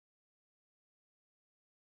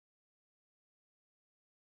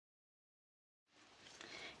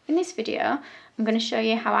In this video, I'm going to show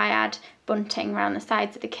you how I add bunting around the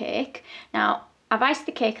sides of the cake. Now, I've iced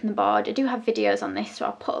the cake on the board. I do have videos on this, so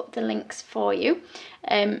I'll put up the links for you.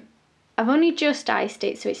 I've only just iced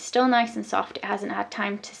it, so it's still nice and soft. It hasn't had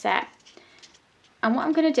time to set. And what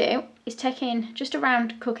I'm going to do is take in just a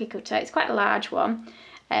round cookie cutter. It's quite a large one.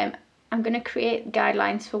 I'm going to create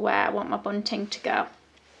guidelines for where I want my bunting to go.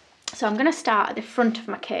 So I'm going to start at the front of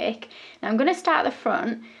my cake. Now I'm going to start at the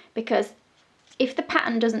front because if the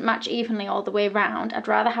pattern doesn't match evenly all the way around, I'd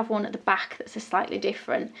rather have one at the back that's a slightly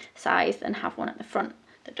different size than have one at the front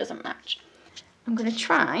that doesn't match. I'm going to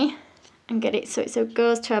try and get it so it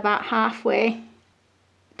goes to about halfway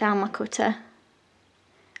down my cutter.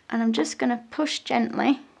 And I'm just going to push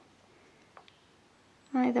gently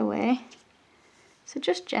either way. So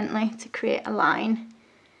just gently to create a line.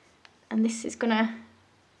 And this is going to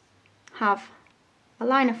have a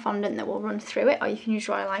line of fondant that will run through it, or you can use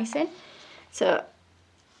royal icing. So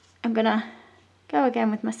I'm going to go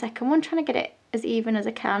again with my second one, trying to get it as even as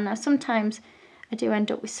I can. Now sometimes I do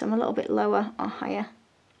end up with some a little bit lower or higher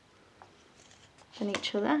than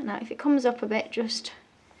each other. Now if it comes up a bit, just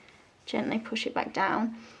gently push it back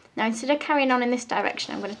down. Now instead of carrying on in this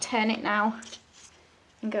direction, I'm going to turn it now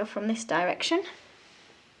and go from this direction.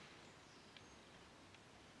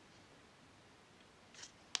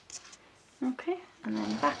 Okay, and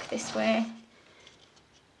then back this way.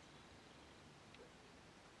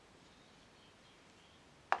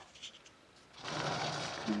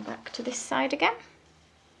 And back to this side again.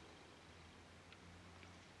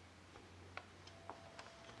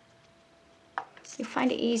 You'll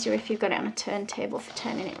find it easier if you've got it on a turntable for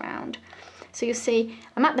turning it round. So you'll see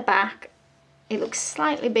I'm at the back. It looks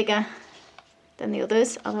slightly bigger than the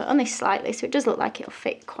others, although only slightly, so it does look like it'll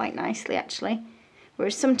fit quite nicely actually.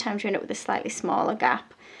 Whereas sometimes you end up with a slightly smaller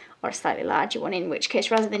gap or a slightly larger one, in which case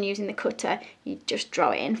rather than using the cutter, you just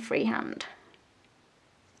draw it in freehand.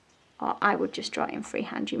 Or I would just draw it in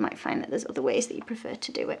freehand. You might find that there's other ways that you prefer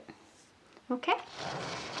to do it. Okay,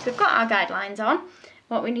 so we've got our guidelines on.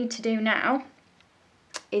 What we need to do now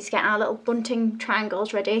is get our little bunting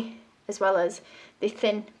triangles ready, as well as the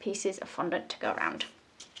thin pieces of fondant to go around.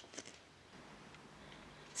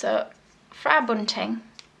 So for our bunting,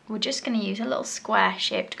 we're just going to use a little square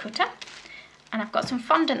shaped cutter, and I've got some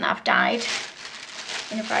fondant that I've dyed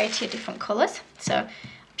in a variety of different colours. So I've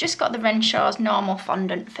just got the Renshaw's normal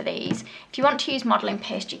fondant for these. If you want to use modelling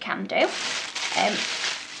paste, you can do.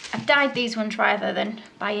 I've dyed these ones rather than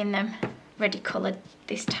buying them ready coloured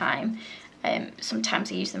this time.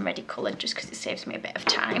 Sometimes I use them ready coloured just because it saves me a bit of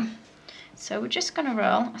time. So we're just going to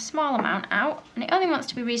roll a small amount out, and it only wants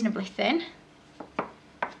to be reasonably thin.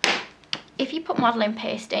 If you put modelling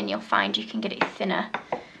paste in, you'll find you can get it thinner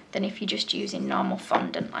than if you're just using normal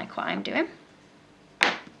fondant like what I'm doing.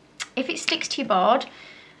 If it sticks to your board,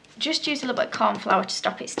 just use a little bit of corn flour to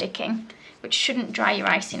stop it sticking, which shouldn't dry your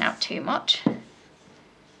icing out too much.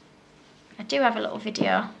 I do have a little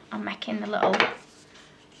video on making the little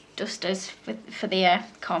dusters for the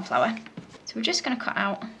corn flour. So we're just going to cut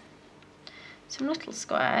out some little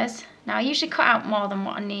squares. Now I usually cut out more than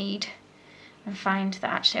what I need and find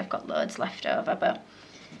that actually I've got loads left over, but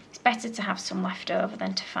it's better to have some left over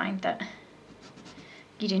than to find that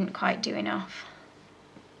you didn't quite do enough.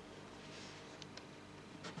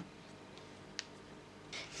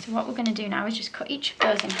 So what we're going to do now is just cut each of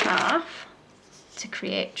those in half to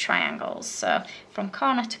create triangles. So from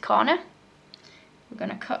corner to corner, we're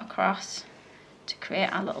going to cut across to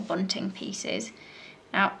create our little bunting pieces.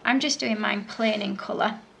 Now I'm just doing mine plain in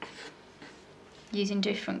colour, using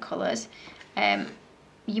different colours.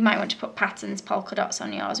 You might want to put patterns, polka dots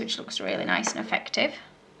on yours, which looks really nice and effective.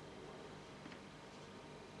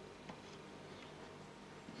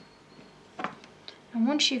 And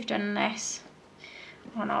once you've done this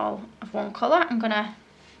on all of one colour, I'm going to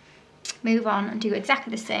move on and do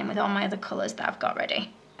exactly the same with all my other colours that I've got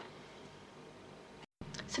ready.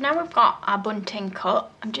 So now we've got our bunting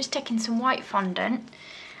cut, I'm just taking some white fondant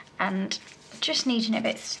and just kneading it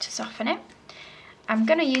bits to soften it. I'm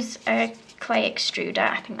going to use a clay extruder,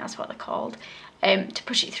 I think that's what they're called, to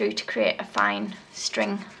push it through to create a fine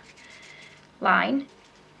string line.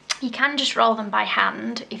 You can just roll them by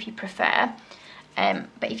hand if you prefer,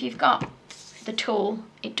 but if you've got the tool,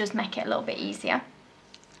 it does make it a little bit easier.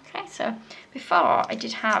 Okay, so before I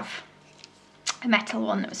did have a metal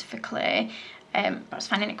one that was for clay, but I was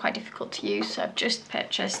finding it quite difficult to use, so I've just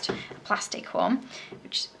purchased a plastic one,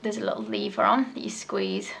 which there's a little lever on that you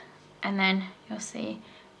squeeze, and then you'll see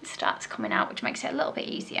it starts coming out, which makes it a little bit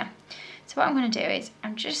easier. So what I'm going to do is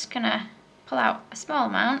I'm just going to pull out a small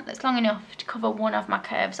amount that's long enough to cover one of my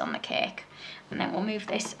curves on the cake, and then we'll move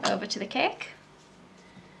this over to the cake.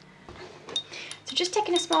 So just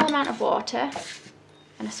taking a small amount of water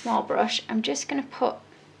and a small brush, I'm just going to put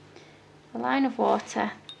a line of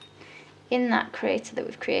water in that crater that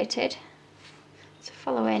we've created. So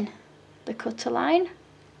following the cutter line.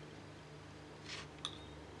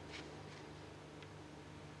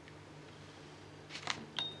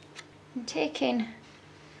 And taking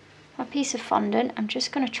my piece of fondant, I'm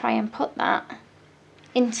just going to try and put that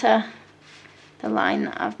into the line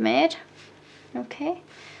that I've made. Okay,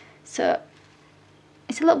 so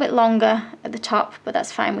it's a little bit longer at the top, but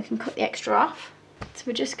that's fine, we can cut the extra off. So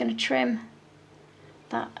we're just going to trim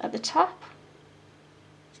that at the top.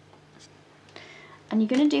 And you're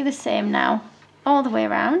going to do the same now all the way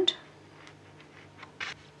around.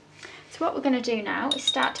 So what we're going to do now is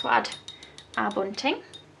start to add our bunting.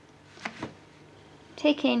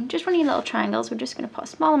 Taking, just running little triangles, we're just going to put a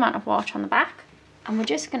small amount of water on the back, and we're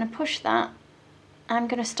just going to push that. I'm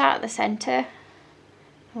going to start at the centre,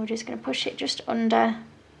 and we're just going to push it just under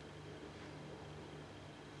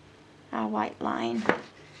our white line.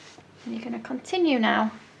 And you're going to continue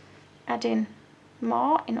now adding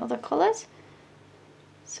more in other colours.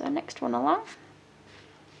 So next one along.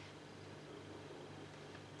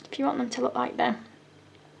 If you want them to look like they're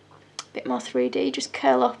a bit more 3D, just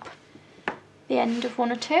curl up the end of one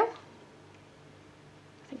or two.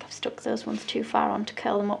 I think I've stuck those ones too far on to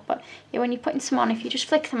curl them up, but yeah, when you're putting some on, if you just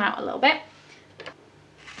flick them out a little bit.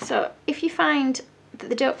 So if you find that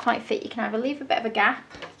they don't quite fit, you can either leave a bit of a gap,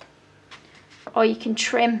 or you can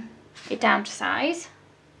trim it down to size.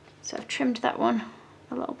 So I've trimmed that one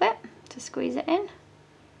a little bit to squeeze it in.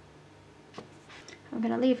 I'm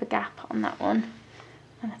going to leave a gap on that one,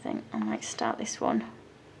 and I think I might start this one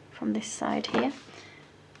from this side here.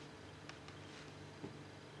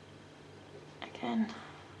 Again,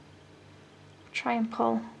 try and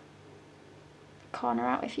pull the corner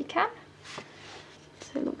out if you can,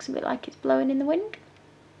 so it looks a bit like it's blowing in the wind.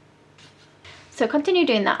 So continue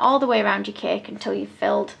doing that all the way around your cake until you've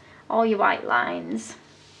filled all your white lines.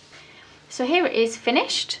 So here it is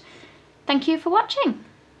finished. Thank you for watching.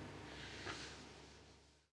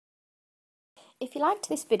 If you liked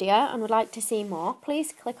this video and would like to see more,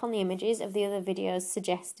 please click on the images of the other videos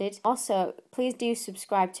suggested. Also, please do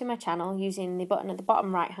subscribe to my channel using the button at the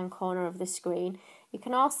bottom right hand corner of the screen. You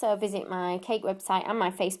can also visit my cake website and my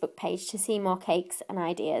Facebook page to see more cakes and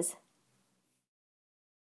ideas.